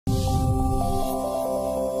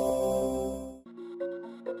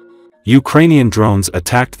Ukrainian drones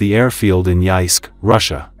attacked the airfield in Yeisk,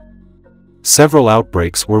 Russia. Several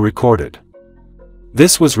outbreaks were recorded.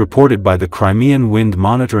 This was reported by the Crimean Wind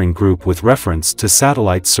monitoring group with reference to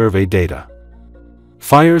satellite survey data.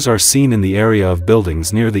 Fires are seen in the area of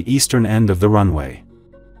buildings near the eastern end of the runway.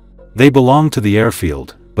 They belong to the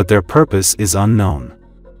airfield, but their purpose is unknown.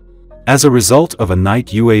 As a result of a night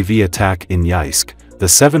UAV attack in Yeisk, the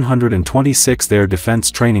 726th Air Defense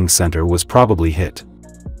Training Center was probably hit.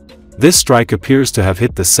 This strike appears to have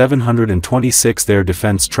hit the 726th Air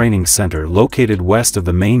Defense Training Center located west of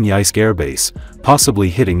the main Yeisk airbase, possibly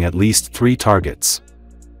hitting at least 3 targets.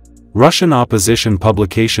 Russian opposition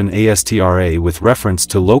publication ASTRA with reference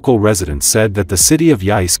to local residents said that the city of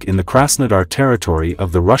Yeisk in the Krasnodar Territory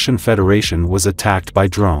of the Russian Federation was attacked by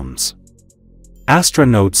drones. ASTRA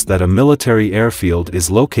notes that a military airfield is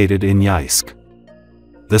located in Yeisk.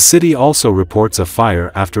 The city also reports a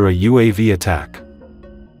fire after a UAV attack.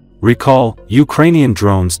 Recall, Ukrainian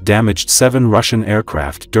drones damaged 7 Russian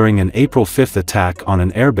aircraft during an April 5 attack on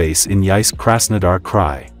an airbase in Yeisk, Krasnodar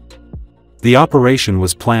Krai. The operation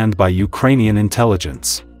was planned by Ukrainian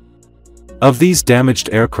intelligence. Of these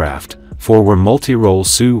damaged aircraft, 4 were multi-role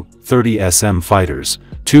Su-30SM fighters,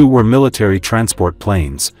 2 were military transport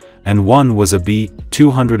planes, and 1 was a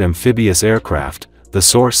B-200 amphibious aircraft, the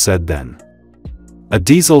source said then. A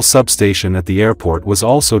diesel substation at the airport was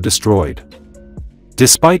also destroyed.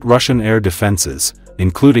 Despite Russian air defenses,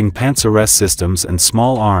 including Panzer-S systems and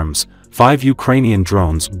small arms, 5 Ukrainian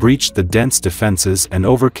drones breached the dense defenses and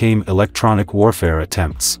overcame electronic warfare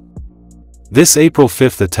attempts. This April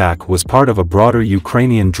 5 attack was part of a broader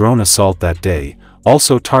Ukrainian drone assault that day,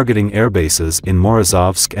 also targeting airbases in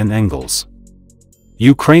Morozovsk and Engels.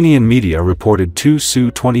 Ukrainian media reported 2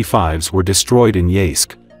 Su-25s were destroyed in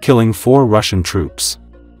Yeisk, killing 4 Russian troops.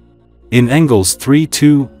 In Engels, 3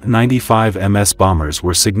 Tu-95 MS bombers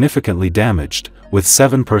were significantly damaged, with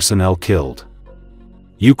 7 personnel killed.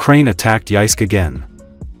 Ukraine attacked Yeisk again.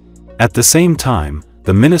 At the same time,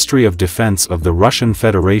 the Ministry of Defense of the Russian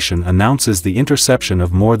Federation announces the interception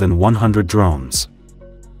of more than 100 drones.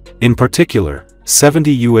 In particular,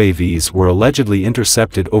 70 UAVs were allegedly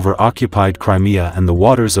intercepted over occupied Crimea and the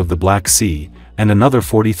waters of the Black Sea, and another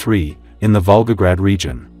 43 in the Volgograd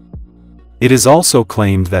region. It is also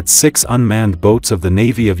claimed that 6 unmanned boats of the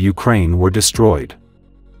Navy of Ukraine were destroyed.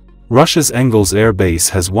 Russia's Engels air base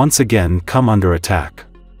has once again come under attack.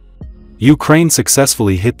 Ukraine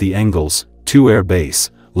successfully hit the Engels, 2 air base,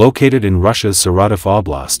 located in Russia's Saratov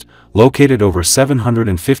Oblast, located over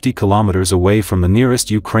 750 kilometers away from the nearest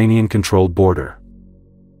Ukrainian-controlled border.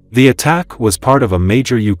 The attack was part of a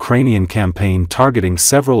major Ukrainian campaign targeting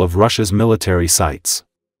several of Russia's military sites.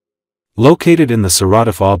 Located in the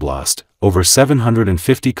Saratov Oblast, over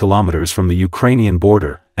 750 kilometers from the Ukrainian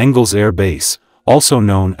border, Engels Air Base, also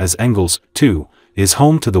known as Engels, 2, is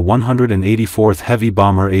home to the 184th Heavy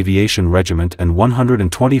Bomber Aviation Regiment and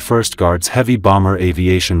 121st Guards Heavy Bomber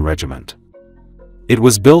Aviation Regiment. It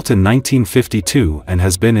was built in 1952 and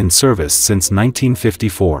has been in service since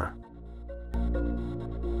 1954.